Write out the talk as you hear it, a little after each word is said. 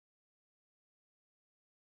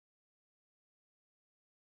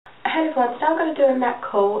Hello everyone, today I'm going to do a MAC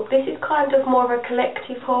haul. This is kind of more of a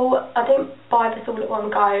collective haul. I didn't buy this all at one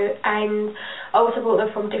go, and I also bought them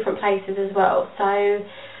from different places as well. So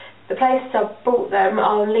the places I bought them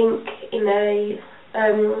I'll link in the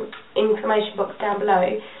information box down below.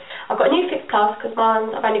 I've got a new Fix Plus because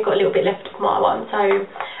I've only got a little bit left of my one, so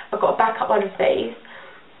I've got a backup one of these.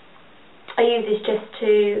 I use this just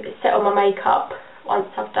to settle my makeup once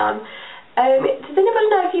I've done. Does anybody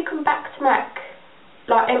know if you can back to MAC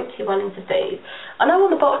like empty ones of these? I know on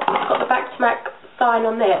the box it's got the back to MAC sign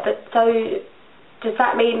on there, but so does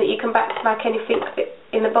that mean that you can back to MAC anything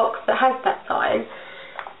in the box that has that sign?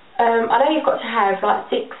 I know you've got to have like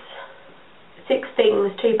six things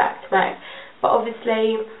to back to MAC, but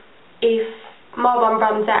obviously if my one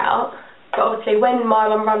runs out, when my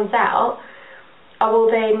one runs out, I will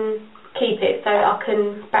then keep it so I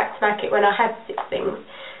can back to MAC it when I have 6 things.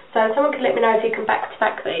 So someone can let me know if you can back to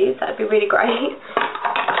MAC these, that would be really great.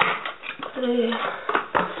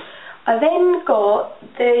 I then got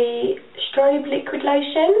the strobe liquid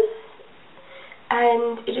lotion,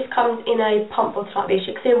 and it just comes in a pump bottle like this.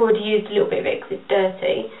 You can see I've already used a little bit of it because it's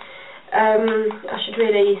dirty. I should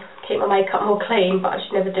really keep my makeup more clean, but I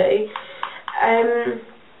just never do.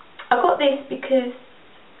 I got this because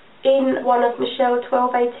in one of Michelle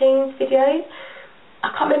 1218's videos, I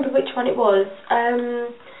can't remember which one it was,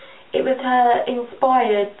 it was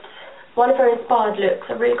one of her inspired looks,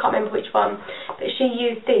 I really can't remember which one, but she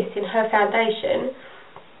used this in her foundation,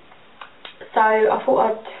 so I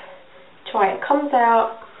thought I'd try it. It comes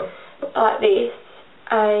out like this,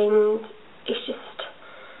 and it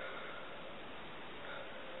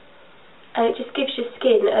just gives your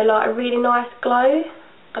skin a really nice glow.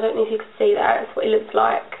 I don't know if you can see that, that's what it looks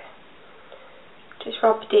like, just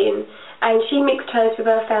rubbed in. And she mixed hers with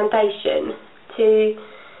her foundation to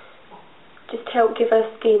just help give her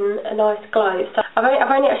skin a nice glow. So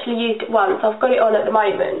I've only actually used it once. I've got it on at the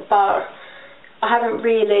moment, but I haven't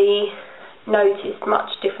really noticed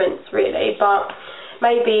much difference really. But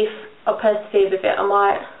maybe if I persevere with it, I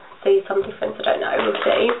might see some difference. I don't know. We'll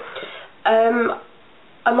see.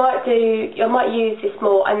 I might use this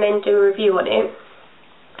more and then do a review on it.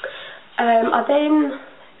 I then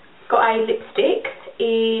got a lipstick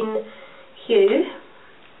in Hue,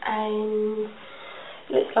 and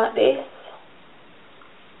it looks like this,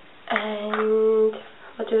 and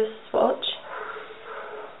I'll do a swatch.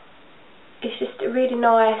 It's just a really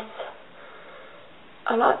nice,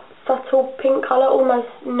 I like subtle pink colour, almost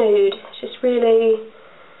nude. It's just really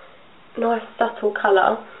nice subtle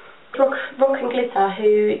colour. Rock and Glitter,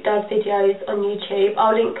 who does videos on YouTube,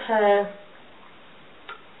 I'll link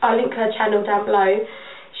her channel down below.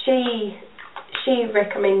 She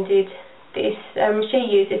recommended this, she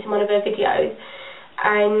used this in one of her videos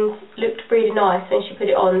and looked really nice when she put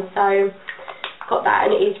it on, so got that,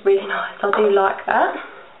 and it is really nice. I do like that.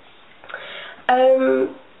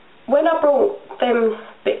 When I brought them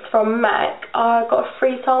bits from MAC, I got a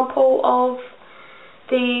free sample of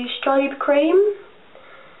the strobe cream.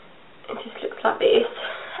 It just looks like this,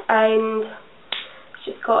 and it's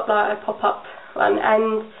just got like a pop-up one,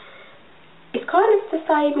 and it's kind of the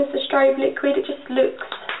same as the strobe liquid. It just looks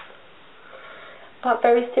like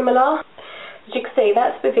very similar. As you can see,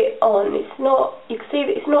 that's with it on. It's not, you can see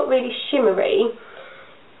that it's not really shimmery,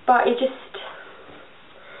 but it's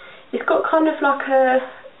got kind of like a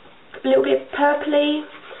little bit of purpley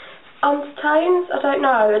undertones. I don't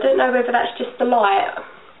know whether that's just the light.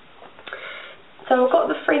 So I've got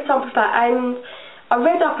the free sample of that, and I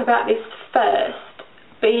read up about this first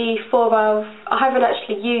before I haven't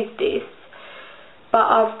actually used this, but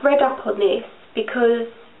I've read up on this because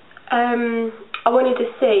I wanted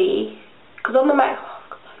to see, because on the MAC,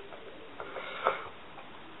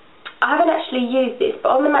 I haven't actually used this, but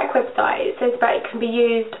on the MAC website it says that it can be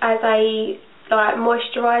used as a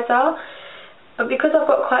moisturiser, but because I've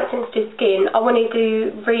got quite sensitive skin, I wanted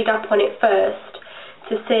to read up on it first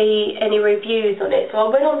to see any reviews on it. So I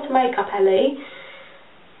went on to Makeup Alley,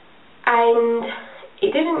 and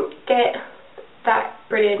it didn't get that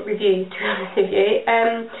brilliant reviews, to be honest with you.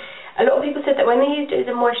 A lot of people said that when they used it as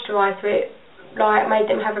a moisturiser, it made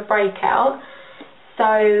them have a breakout.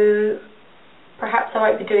 So perhaps I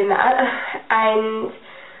won't be doing that. And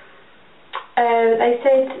they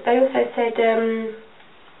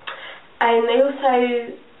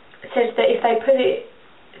also said that if they put it,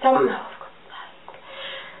 some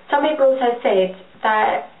people also said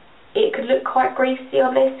that it could look quite greasy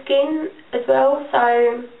on their skin as well, so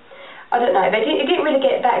I don't know. It didn't really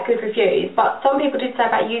get that good reviews, but some people did say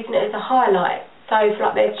about using it as a highlight, so for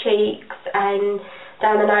like their cheeks and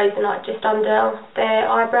down the nose and like just under their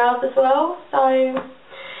eyebrows as well, so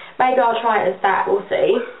maybe I'll try it as that, we'll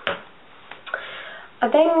see. I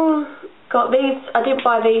then got these. I didn't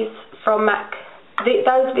buy these from MAC. Those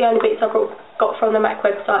are the only bits I got from the MAC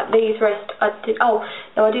website. These rest I did. Oh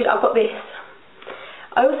no, I did. I got this.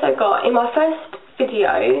 I also got, in my first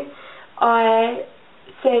video, I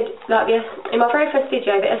said, like this, in my very first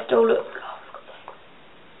video, the Estee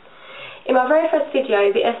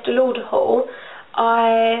Lauder haul,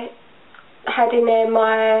 I had in there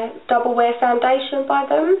my Double Wear foundation by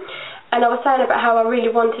them, and I was saying about how I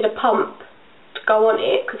really wanted a pump to go on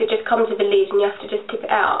it, because it just comes with a lid and you have to just tip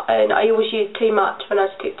it out, and I always used too much when I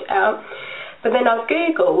just tipped it out. But then I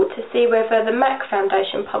googled to see whether the MAC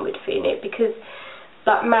foundation pump would fit in it, because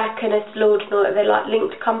like MAC and Estee Lauder and all that, they're like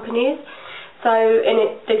linked companies. So, and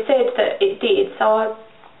they said that it did, so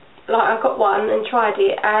I got one and tried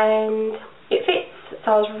it, and it fits.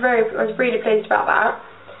 So I was really pleased about that.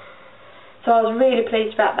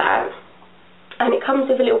 And it comes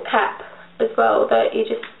with a little cap as well that you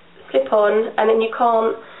just slip on, and then you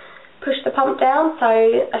can't push the pump down. So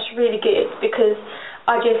that's really good, because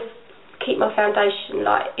I just keep my foundation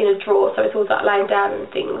like in a drawer, so it's all like laying down and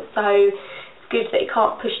things. So it's good that you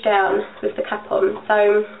can't push down with the cap on. So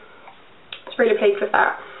I was really pleased with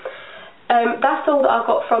that. That's all that I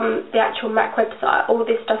got from the actual MAC website. All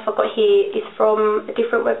this stuff I got here is from a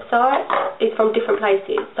different website. It's from different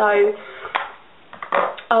places. So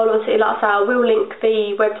I'll obviously, like I say, I will link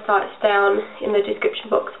the websites down in the description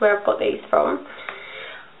box where I've got these from.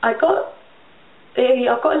 I've got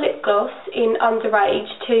a lip gloss in Underage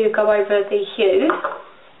to go over the hue,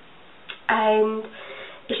 and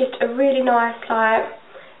it's just a really nice like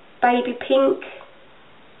baby pink,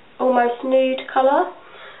 almost nude colour.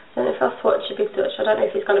 I don't know if I swatch a big swatch, I don't know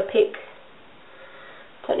if it's going to pick,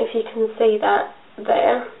 I don't know if you can see that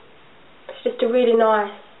there. It's just a really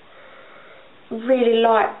nice, really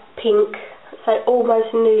light pink, so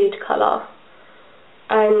almost nude colour,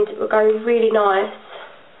 and it will go really nice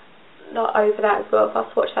like over that as well. If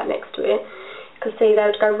I swatch that next to it, you can see they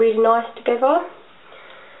would go really nice together.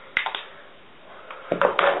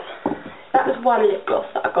 That was one lip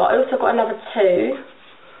gloss that I got. I also got another two.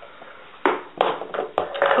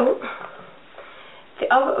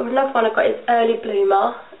 Another one I got is Early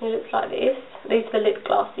Bloomer. It looks like this. These are the lip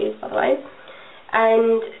glasses, by the way.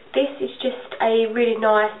 And this is just a really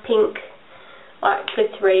nice pink, like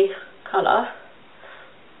glittery colour.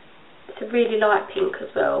 It's a really light pink as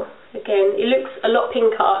well. Again, it looks a lot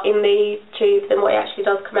pinker in the tube than what it actually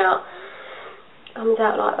does come out. It comes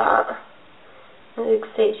out like that. As you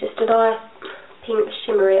can see, it's just a nice pink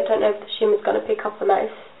shimmery. I don't know if the shimmer's going to pick up on that.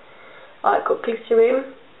 It's got glitter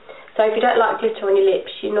in. So if you don't like glitter on your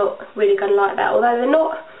lips, you're not really going to like that. Although they're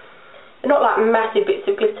not like massive bits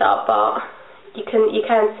of glitter, but you can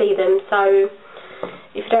see them. So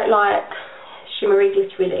if you don't like shimmery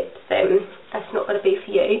glittery lips, then that's not going to be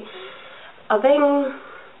for you. I then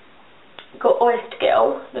got Oyster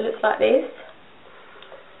Girl that looks like this,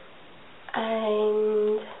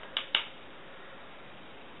 and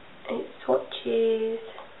it swatches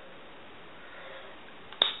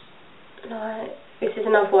like. This is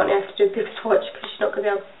another one you have to do a big swatch because you're not going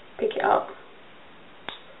to be able to pick it up.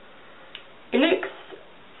 It looks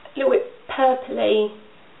a little bit purpley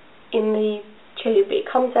in the tube, but it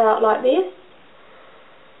comes out like this.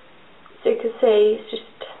 So you can see it's just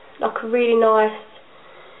like a really nice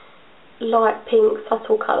light pink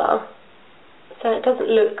subtle colour. So it doesn't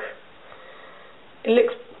look, it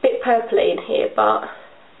looks a bit purpley in here, but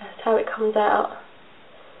that's how it comes out.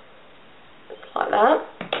 Just like that.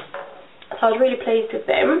 So I was really pleased with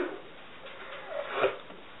them.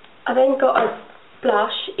 I then got a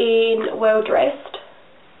blush in Well Dressed,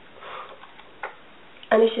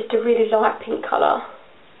 and it's just a really light pink colour,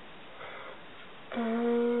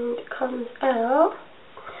 and it comes out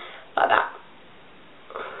like that.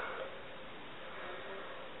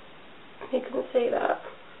 You can see that.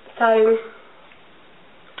 So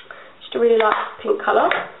just a really light pink colour.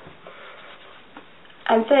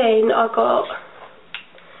 And then I got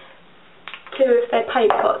two of their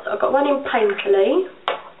paint pots. I got one in Painterly,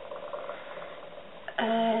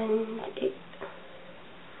 and it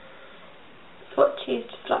swatches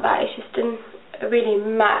just like that. It's just a really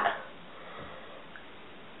matte,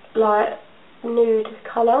 light nude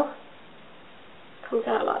colour. Comes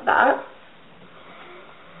out like that.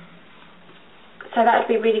 So that would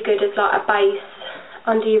be really good as like a base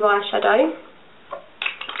under your eyeshadow.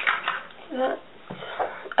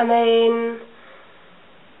 And then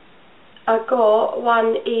I got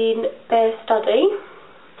one in Bare Study,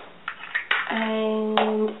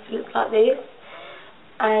 and it looks like this,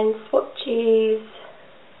 and swatches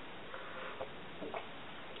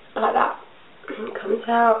like that. It comes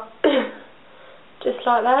out just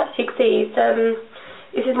like that. So you can see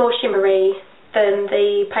This is more shimmery than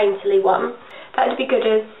the painterly one. That would be good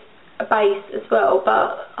as a base as well,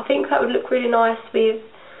 but I think that would look really nice with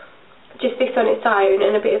just this on its own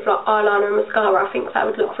and a bit of like eyeliner and mascara. I think that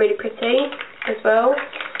would look really pretty as well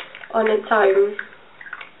on its own.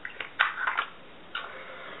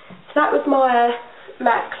 So that was my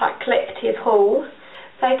MAC collective haul.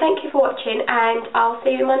 So thank you for watching, and I'll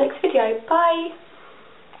see you in my next video. Bye!